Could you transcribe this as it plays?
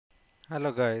Hello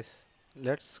guys,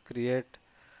 let's create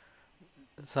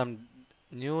some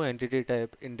new entity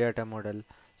type in data model.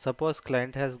 Suppose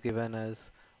client has given us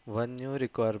one new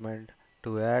requirement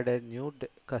to add a new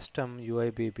custom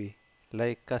UIBB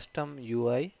like custom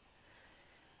UI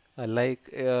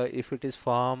if it is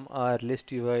form or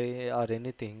list UI or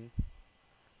anything.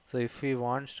 So if we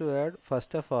wants to add,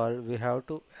 first of all we have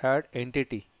to add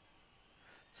entity.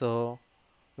 So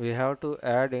we have to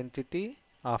add entity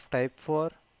of type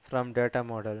 4 from data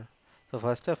model. So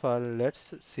first of all,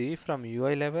 let's see from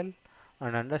UI level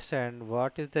and understand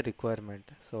what is the requirement.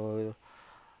 So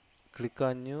click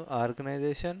on new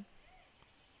organization,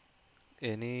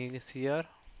 any CR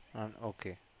and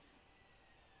OK.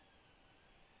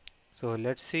 So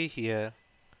let's see here.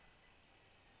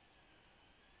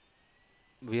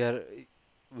 We are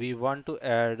we want to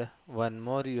add one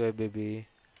more UIBB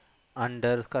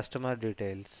under customer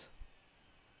details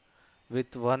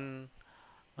with one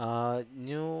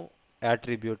new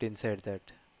attribute inside that.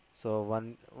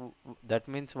 So that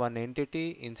means one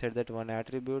entity inside that one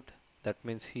attribute. That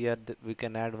means here we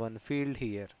can add one field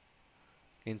here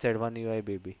inside one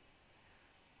UIBB.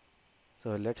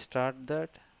 So let's start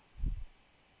that.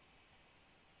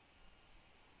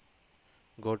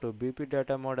 Go to BP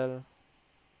data model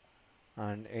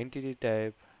and entity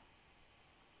type.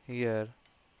 Here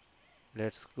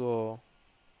let's go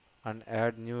and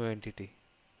add new entity.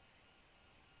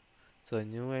 So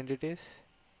new entities.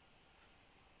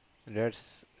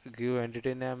 Let's give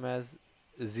entity name as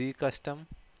Z custom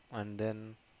and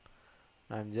then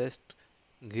I'm just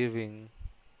giving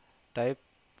type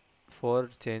for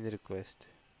change request.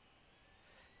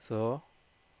 So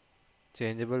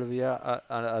changeable via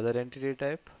other entity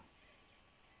type.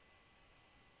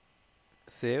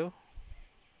 Save.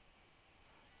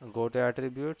 Go to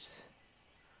attributes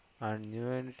and new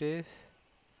entities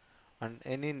and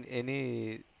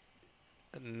any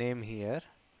name here.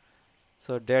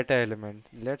 So data element.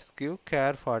 Let's give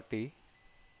char 40.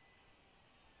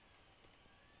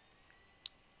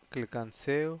 Click on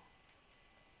save.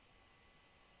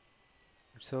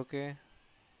 It's okay.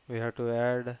 We have to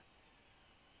add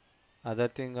other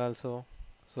thing also.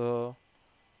 So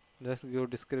just give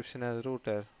description as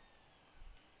router.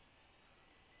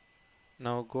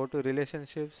 Now go to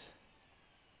relationships.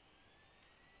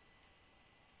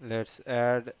 Let's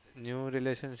add new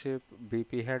relationship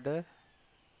BP header.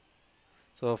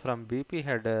 So from BP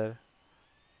header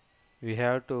we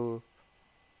have to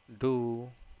do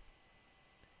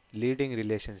leading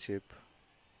relationship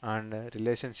and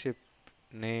relationship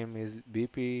name is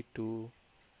BP to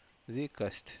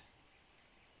zcust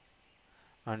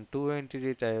and to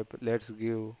entity type let's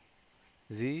give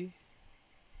z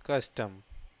custom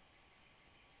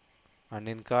and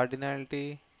in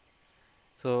cardinality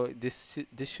so this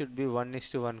should be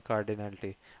 1:1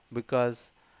 cardinality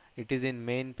because it is in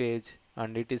main page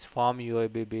and it is form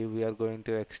UIBB we are going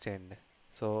to extend.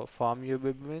 So form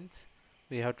UIBB means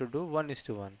we have to do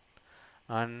 1:1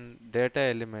 and data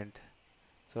element.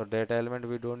 So data element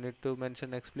we don't need to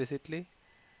mention explicitly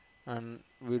and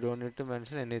we don't need to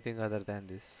mention anything other than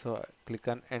this. So click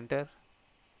on enter.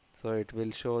 So it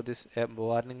will show this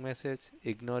warning message.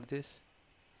 Ignore this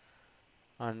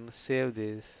and save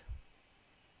this.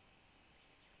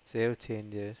 Save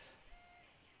changes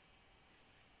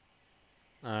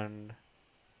and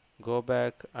go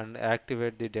back and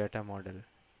activate the data model.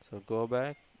 So go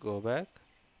back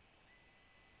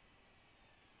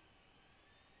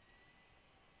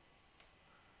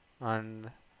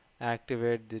and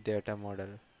activate the data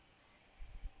model.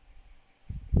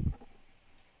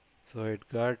 So it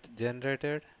got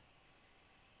generated.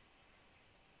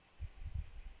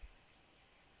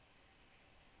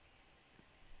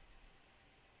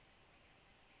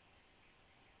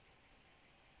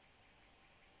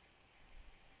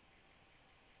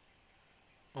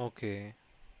 Okay.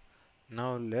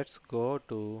 Now let's go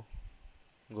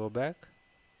back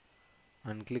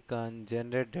and click on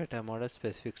generate data model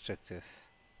specific structures.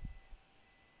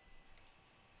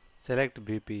 Select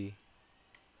BP.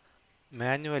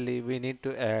 Manually we need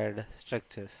to add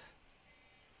structures.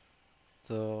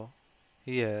 So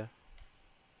here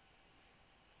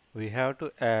we have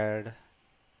to add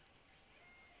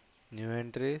new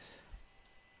entries,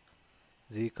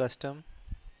 Z custom,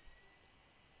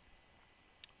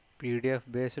 PDF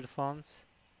based forms,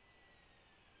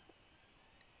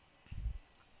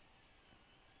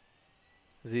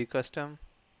 Z custom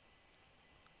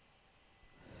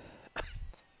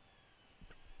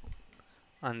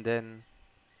and then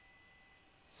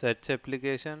search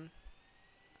application,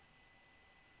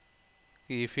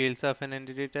 key fields of an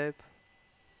entity type,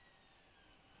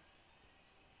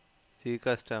 Z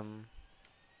custom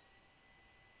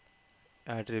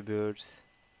attributes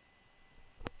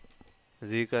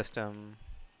z custom,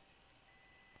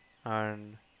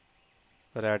 and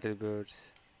for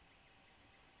attributes,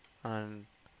 and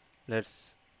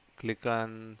let's click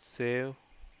on save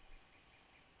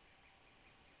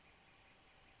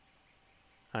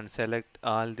and select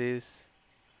all these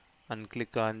and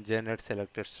click on generate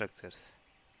selected structures.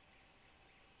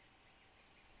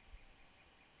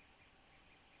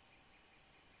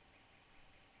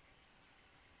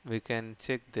 We can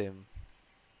check them.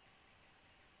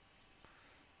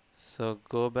 So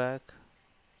go back,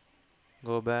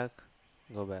 go back,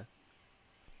 go back.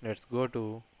 Let's go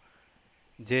to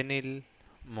Genil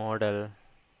model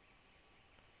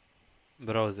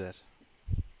browser.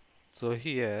 So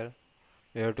here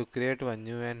we have to create one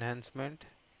new enhancement.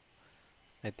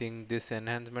 I think this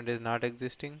enhancement is not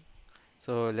existing.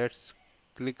 So let's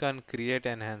click on create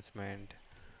enhancement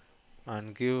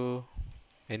and give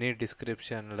any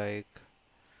description like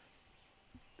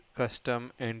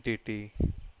custom entity,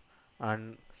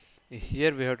 and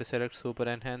here we have to select super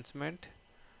enhancement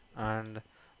and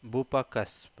Bupa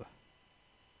cusp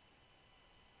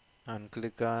and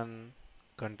click on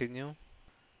continue.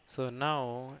 So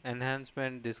now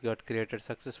enhancement this got created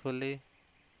successfully.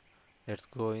 Let's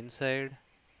go inside.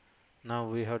 Now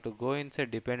we have to go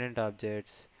inside dependent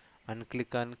objects and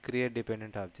click on create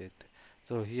dependent object.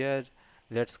 So here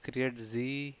let's create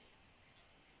z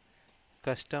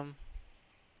custom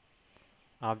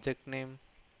object name.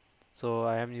 So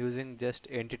I am using just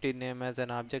entity name as an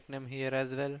object name here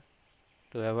as well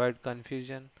to avoid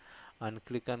confusion, and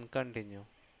click on continue.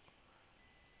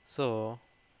 So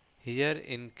here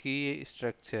in key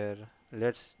structure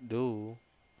let's do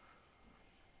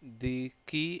the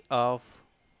key of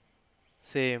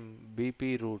same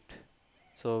BP root.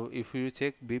 So if you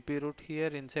check BP root here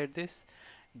inside this,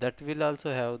 that will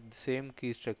also have the same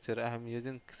key structure. I am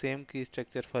using same key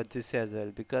structure for this as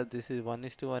well because this is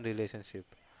 1:1 relationship.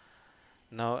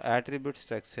 Now attribute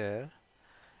structure,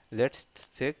 let's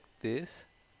check this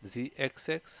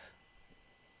zxx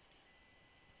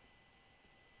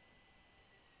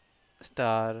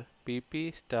star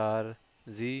pp star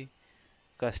z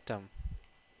custom.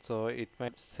 So it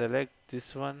might select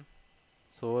this one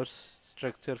source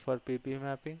structure for pp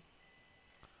mapping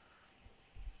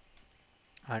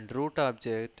and root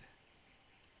object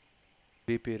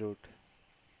bp root.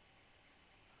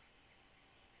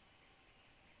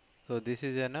 So this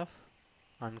is enough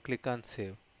and click on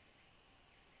save.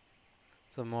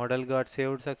 So model got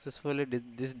saved successfully.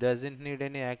 This doesn't need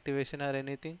any activation or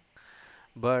anything,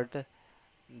 but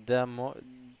the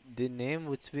the name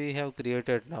which we have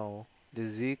created now, the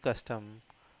z custom,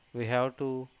 we have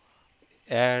to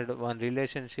add one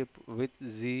relationship with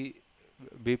z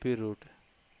bp root.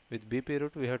 With bp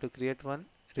root we have to create one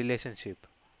relationship.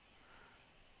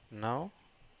 Now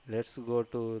let's go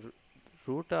to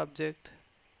root object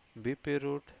bp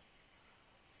root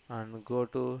and go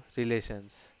to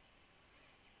relations.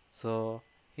 So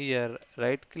here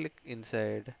right click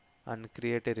inside and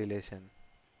create a relation.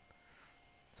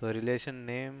 So relation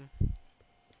name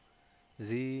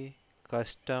z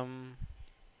custom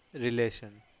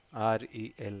relation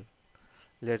rel.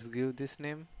 Let's give this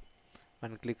name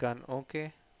and click on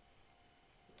OK.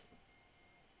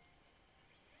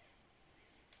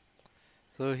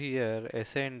 So here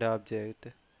assigned object.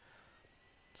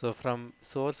 So from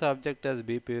source object as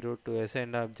bp root to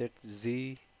assigned object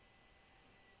z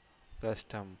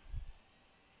custom.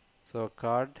 So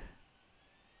card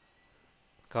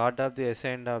of the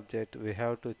assigned object we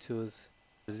have to choose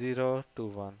 0 to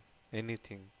 1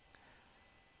 anything.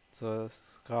 So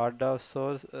card of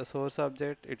source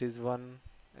object it is 1,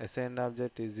 assigned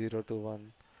object is 0 to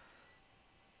 1.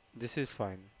 This is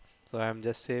fine. So I am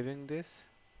just saving this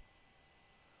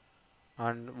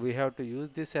and we have to use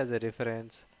this as a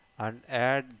reference and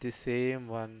add the same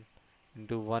one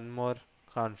into one more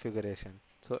configuration.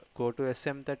 So go to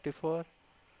SM34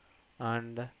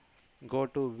 and go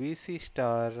to VC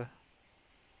star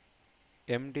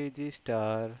MDG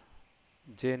star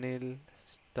Genil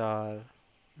star.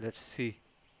 Let's see.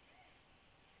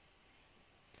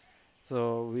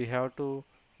 So we have to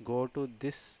go to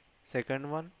this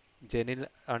second one Genil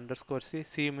underscore C.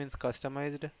 C means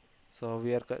customized. So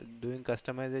we are doing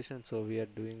customization. So we are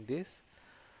doing this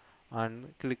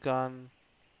and click on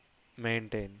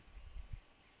maintain.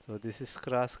 So this is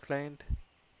cross client.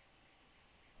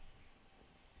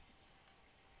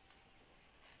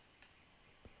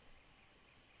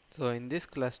 So in this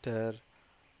cluster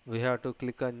we have to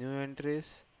click on new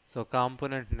entries. So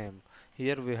component name.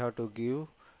 Here we have to give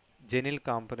Genil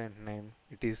component name.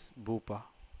 It is Bupa.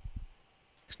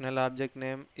 External object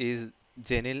name is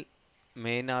Genil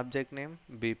main object name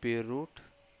BP root,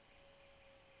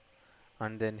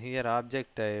 and then here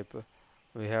object type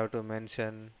we have to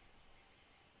mention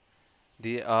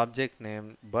the object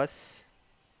name bus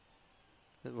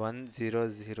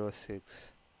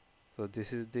 1006. So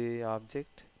this is the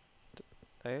object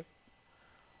type.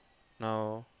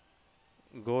 Now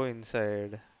go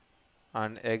inside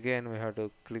and again we have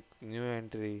to click new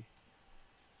entry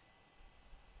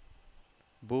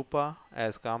Bupa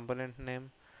as component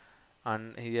name,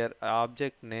 and here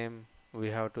object name we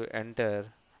have to enter,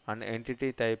 and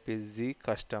entity type is Z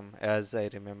custom as I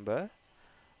remember,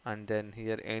 and then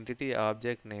here entity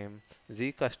object name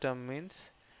Z custom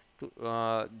means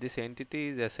to this entity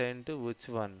is assigned to which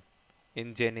one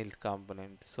in Genil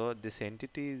component. So this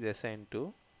entity is assigned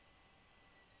to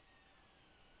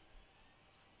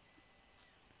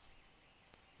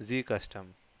Z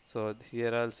custom. So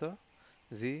here also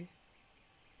Z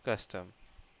custom.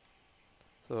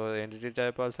 So entity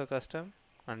type also custom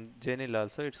and Genil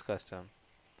also it's custom.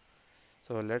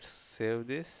 So let's save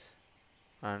this,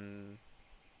 and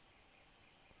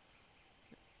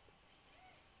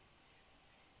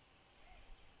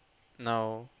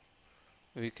now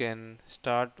we can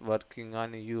start working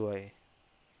on UI.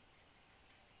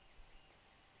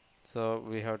 So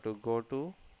we have to go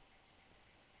to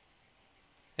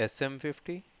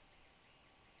SM50.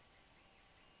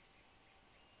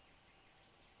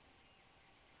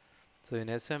 So in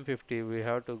SM50 we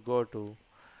have to go to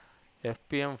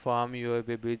FPM Farm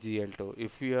UIBB GL2.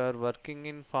 If you are working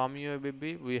in Farm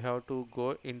UIBB, we have to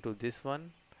go into this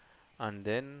one and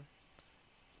then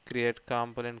create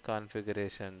component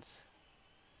configurations.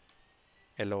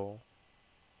 Hello.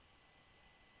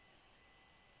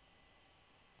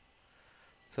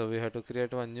 So we have to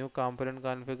create one new component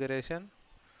configuration.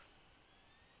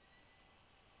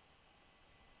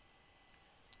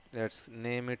 Let's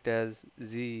name it as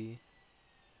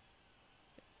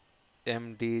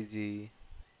ZMDG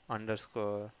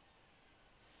underscore.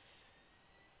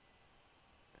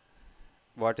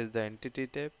 What is the entity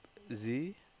type?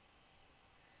 Z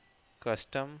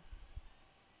custom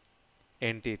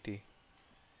entity.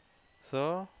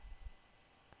 So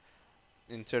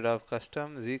instead of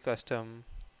custom, Z custom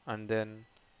and then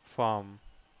form.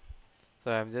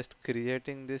 So I'm just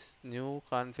creating this new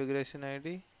configuration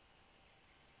ID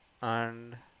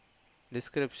and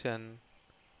description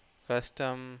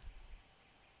custom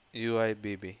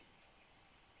UIBB.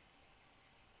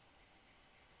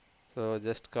 So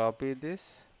just copy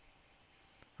this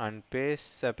and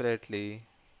paste separately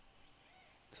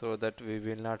so that we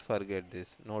will not forget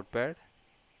this. Notepad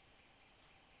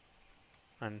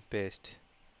and paste.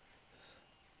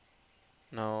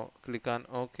 Now click on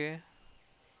OK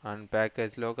and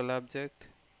package local object.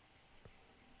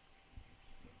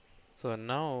 So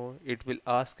now it will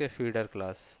ask a feeder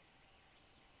class.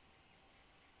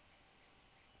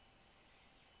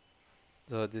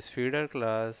 So this feeder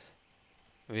class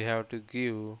we have to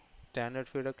give standard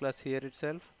feeder class here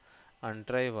itself and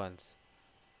try once.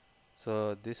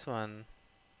 So this one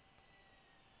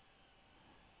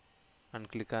and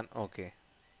click on OK.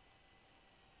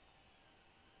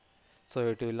 So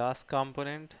it will ask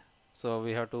component. So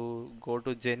we have to go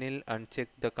to Genil and check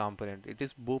the component. It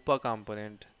is Bupa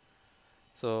component.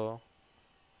 So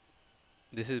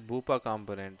this is Bupa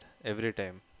component every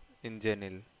time in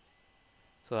Genil.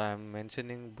 So I am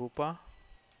mentioning Bupa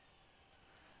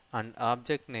and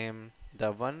object name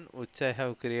the one which I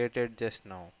have created just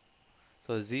now.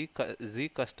 So Z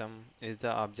custom is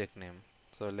the object name.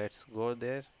 So let's go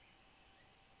there.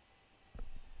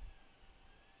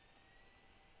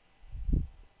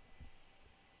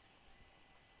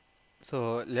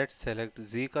 So let's select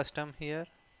Z custom here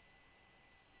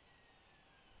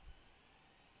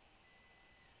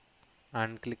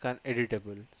and click on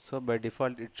editable. So by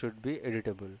default it should be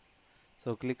editable.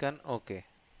 So click on OK.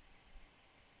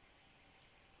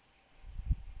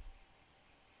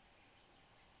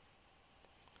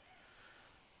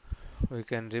 We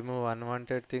can remove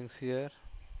unwanted things here.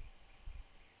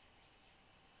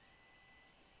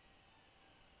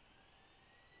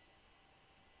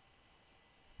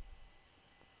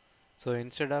 So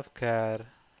instead of char,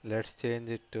 let's change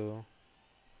it to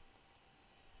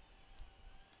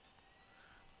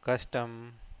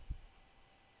custom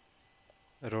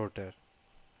rotor.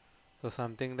 So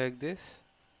something like this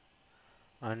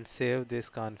and save this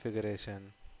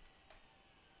configuration.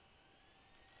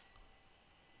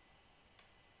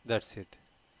 That's it.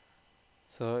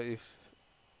 So if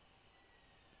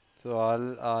so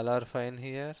all are fine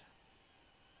here.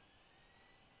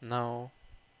 Now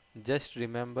just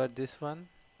remember this one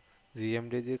Z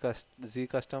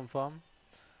custom form.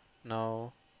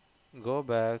 Now go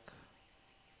back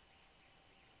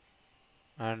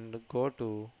and go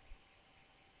to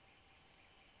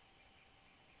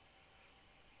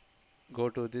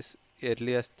this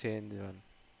earliest change one.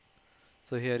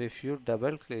 So here if you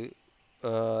double click,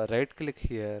 right click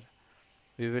here,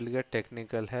 we will get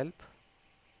technical help.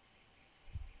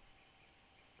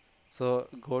 So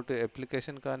go to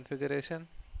application configuration.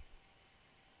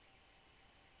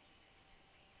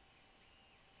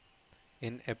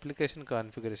 In application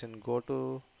configuration, go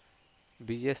to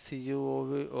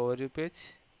BSCU overview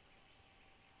page.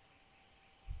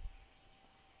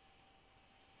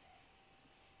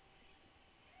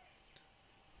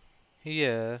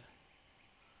 Here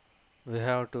we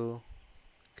have to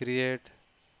create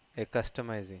a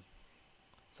customizing.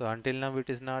 So until now it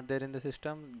is not there in the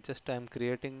system, just I am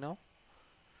creating now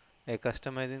a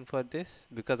customizing for this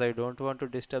because I don't want to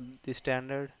disturb the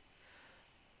standard.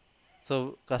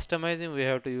 So customizing we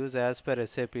have to use as per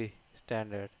SAP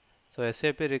standard. So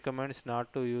SAP recommends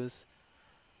not to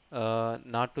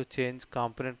change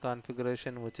component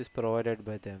configuration which is provided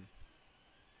by them.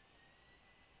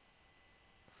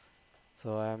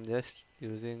 So I am just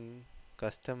using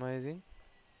customizing.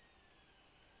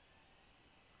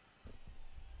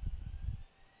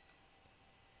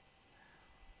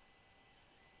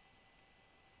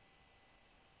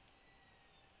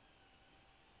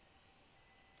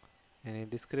 Any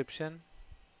description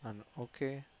and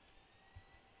OK.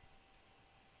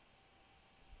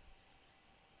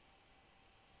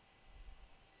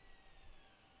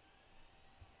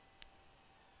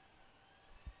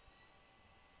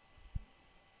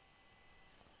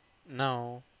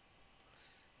 Now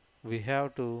we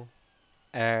have to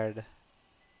add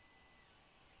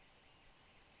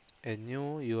a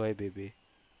new UIBB.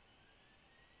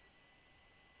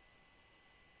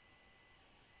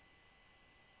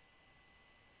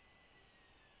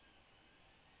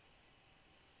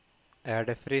 Add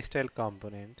a freestyle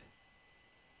component.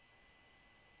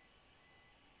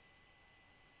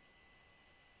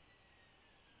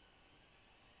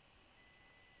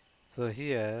 So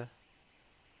here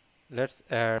let's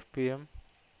add PM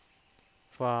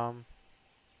form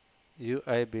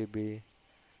UIBB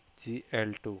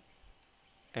GL2.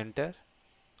 Enter.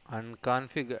 And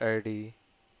config ID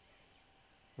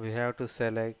we have to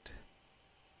select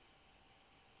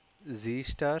Z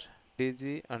star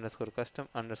DG underscore custom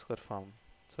underscore form.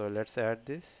 So let's add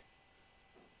this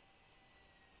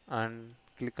and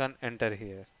click on enter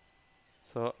here.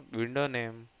 So window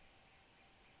name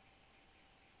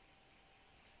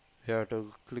we have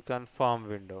to click on form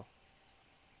window.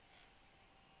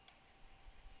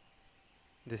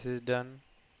 This is done.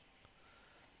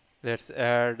 Let's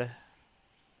add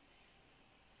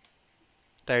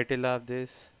title of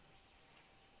this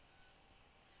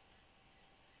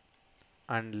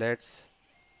and let's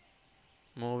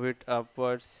move it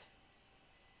upwards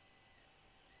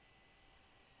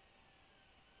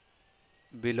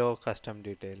below custom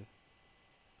detail.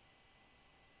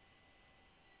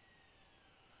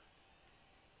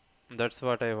 That's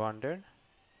what I wanted.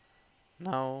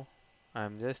 Now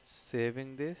I'm just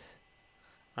saving this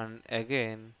and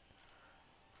again,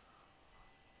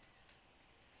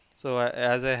 so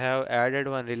as I have added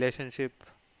one relationship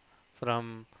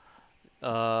from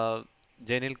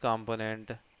Genil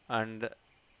component and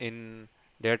in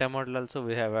data model also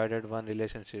we have added one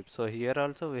relationship. So here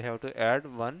also we have to add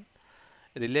one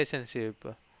relationship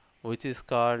which is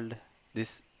called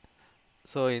this.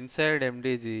 So inside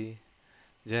MDG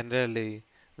generally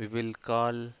we will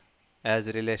call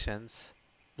as relations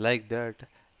like that.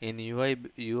 In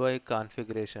UI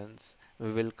configurations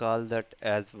we will call that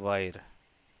as wire.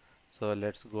 So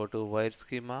let's go to wire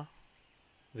schema.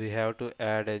 We have to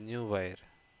add a new wire.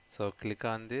 So click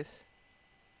on this.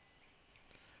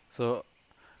 So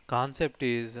concept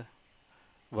is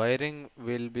wiring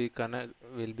will be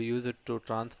used to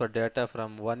transfer data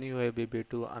from one UIBB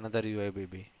to another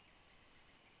UIBB.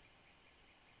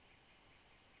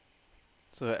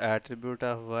 So attribute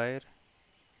of wire.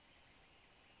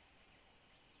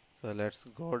 So let's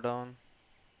go down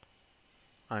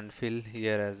and fill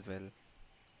here as well.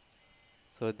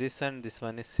 So this and this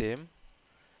one is same.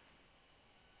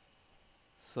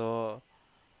 So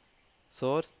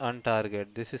source and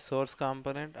target. This is source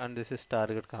component and this is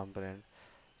target component.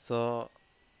 So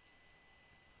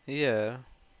here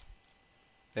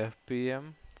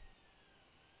FPM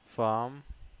form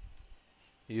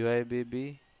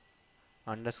UIBB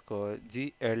underscore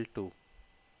GL2.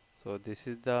 So this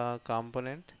is the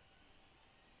component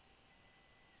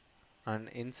and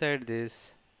inside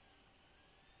this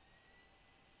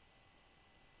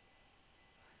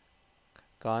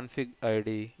config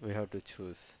ID we have to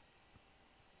choose.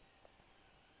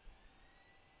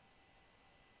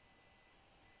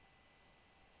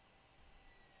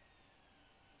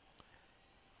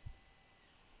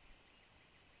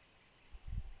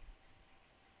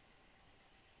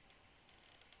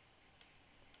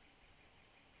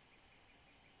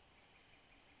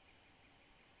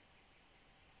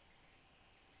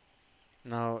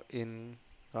 Now in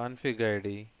config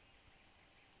ID,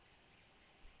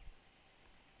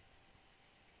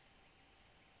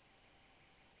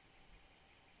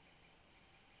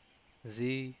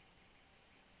 Z,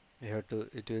 we have to,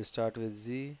 it will start with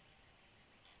Z,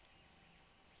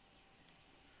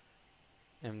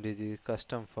 MDG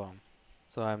custom form.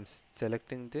 So I'm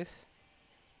selecting this,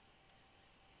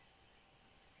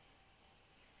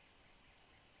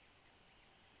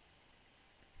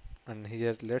 and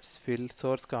here let's fill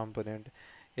source component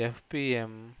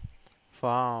FPM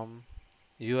form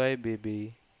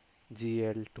UIBB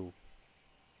GL2.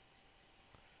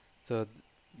 So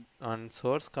on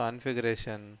source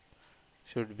configuration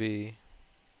should be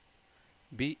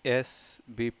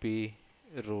BSBP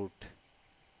root.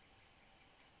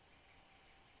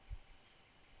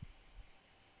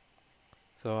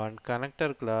 So on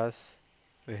connector class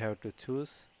we have to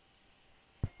choose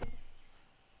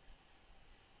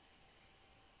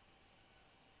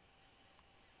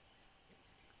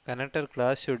connector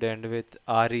class should end with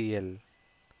REL,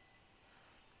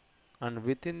 and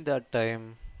within that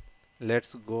time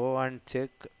let's go and check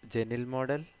Genil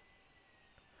model,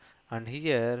 and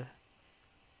here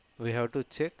we have to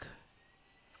check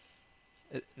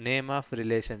name of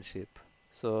relationship.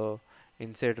 So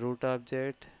inside root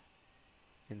object,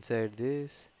 inside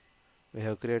this we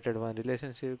have created one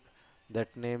relationship,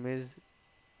 that name is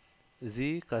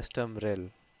Z custom rel.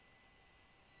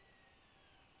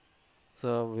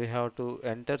 So we have to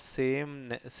enter same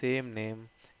name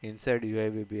inside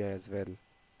UIBB as well.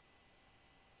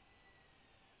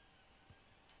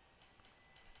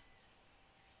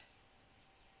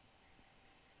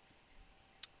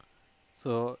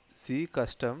 So Z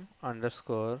custom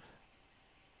underscore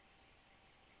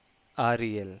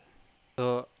REL.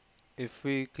 So if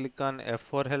we click on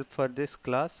F4 help for this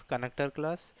class, connector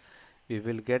class, we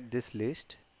will get this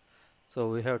list. So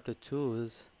we have to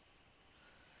choose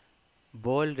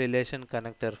bold relation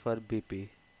connector for BP.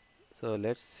 So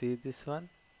let's see this one.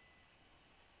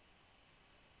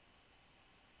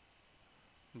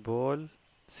 Bold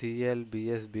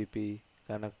CLBSBP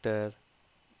connector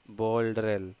bold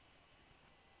rel.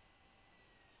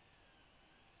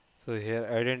 So here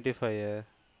identifier.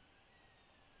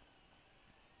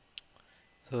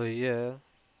 So here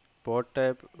port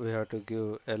type we have to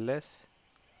give LS,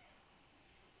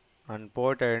 and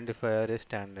port identifier is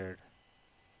standard.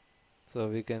 So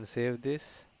we can save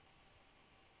this.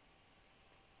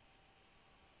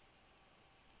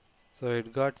 So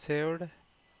it got saved.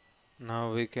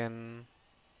 Now we can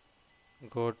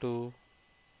go to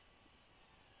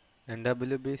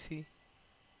NWBC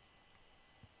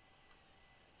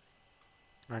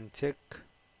and check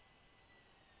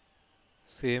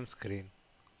same screen.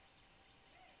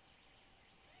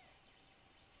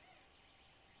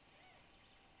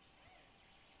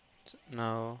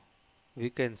 Now we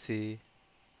can see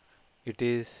it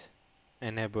is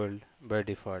enabled by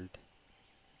default.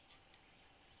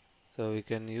 So we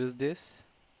can use this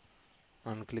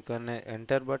and click on a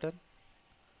enter button.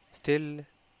 Still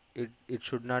it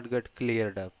should not get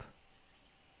cleared up.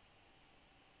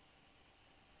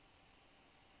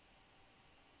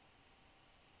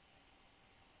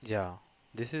 Yeah,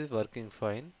 this is working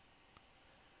fine,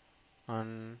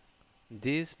 and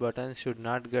these buttons should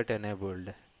not get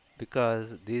enabled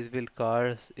because these will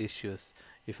cause issues.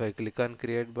 If I click on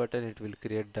create button, it will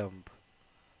create dump.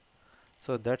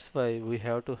 So that's why we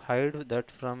have to hide that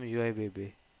from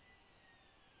UIBB.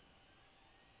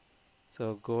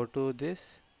 So go to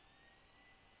this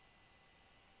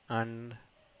and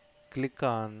click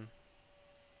on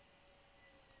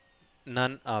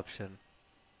none option.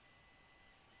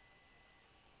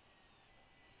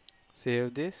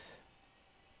 Save this,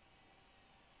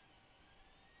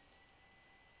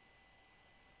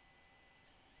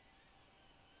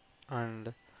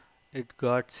 and it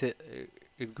got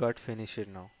finished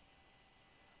now.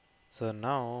 So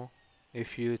now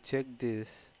if you check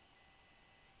this,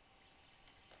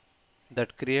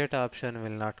 that create option will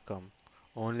not come.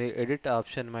 Only edit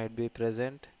option might be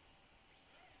present,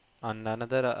 and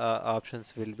another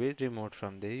options will be removed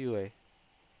from the UI.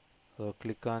 So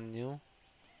click on new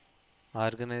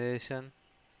organization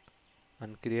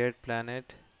and create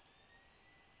planet.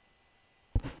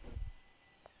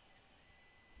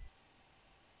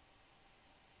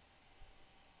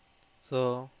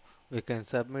 So we can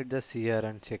submit the CR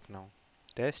and check now.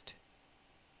 Test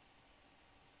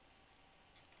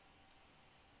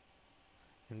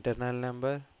internal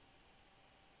number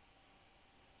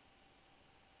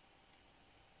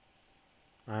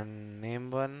and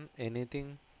name one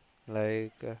anything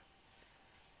like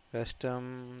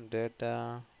custom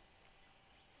data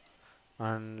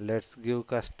and let's give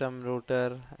custom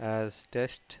router as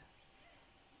test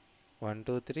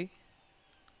 123,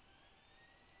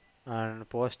 and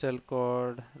postal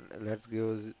code, let's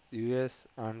give US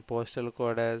and postal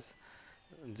code as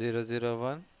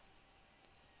 001.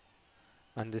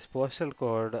 And this postal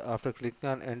code, after clicking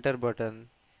on enter button,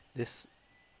 this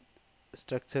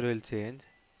structure will change.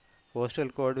 Postal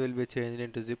code will be changed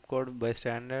into zip code by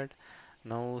standard.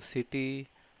 Now city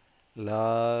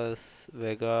Las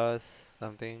Vegas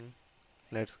something.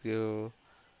 Let's give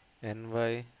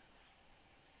NY.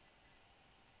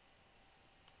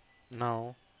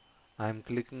 Now I'm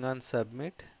clicking on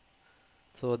submit,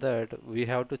 so that we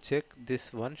have to check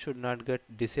this one should not get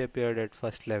disappeared at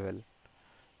first level.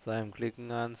 So I'm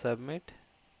clicking on submit,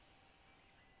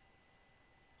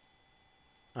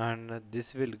 and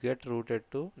this will get routed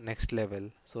to next level.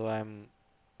 So I'm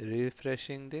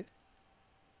refreshing this.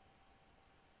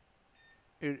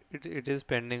 It is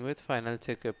pending with final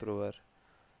check approver.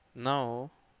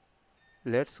 Now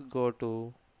let's go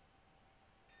to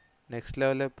next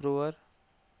level approver,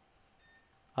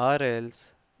 or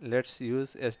else let's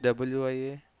use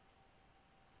SWIA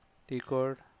T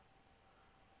code,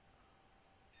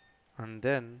 and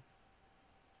then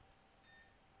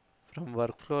from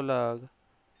workflow log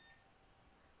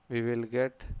we will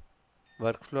get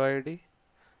workflow ID.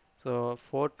 So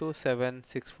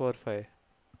 427645,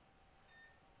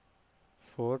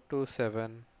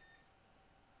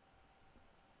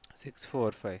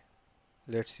 427645.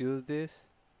 Let's use this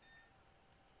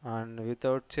and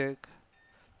without check.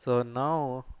 So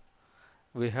now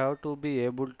we have to be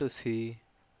able to see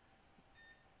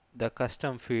the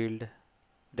custom field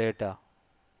data.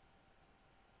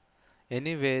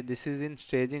 Anyway, this is in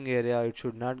staging area. It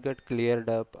should not get cleared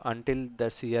up until the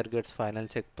CR gets final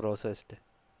check processed.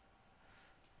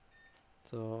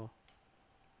 So,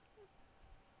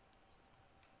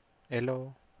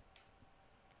 hello.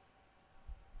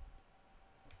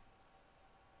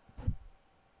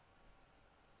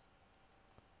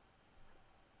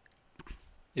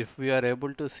 If we are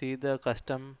able to see the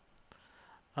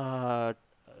uh,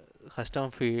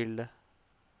 custom field,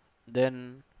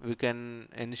 then we can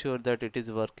ensure that it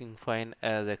is working fine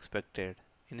as expected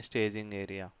in staging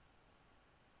area.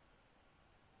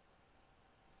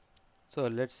 So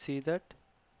let's see that.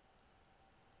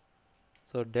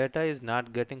 So data is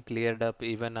not getting cleared up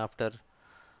even after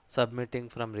submitting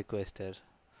from requester.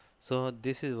 So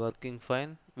this is working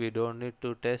fine. We don't need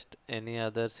to test any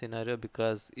other scenario,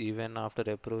 because even after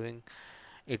approving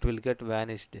it will get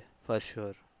vanished for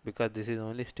sure, because this is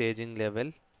only staging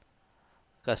level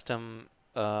custom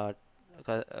uh,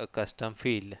 custom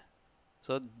field.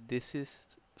 So this is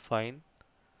fine.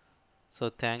 So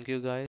thank you guys.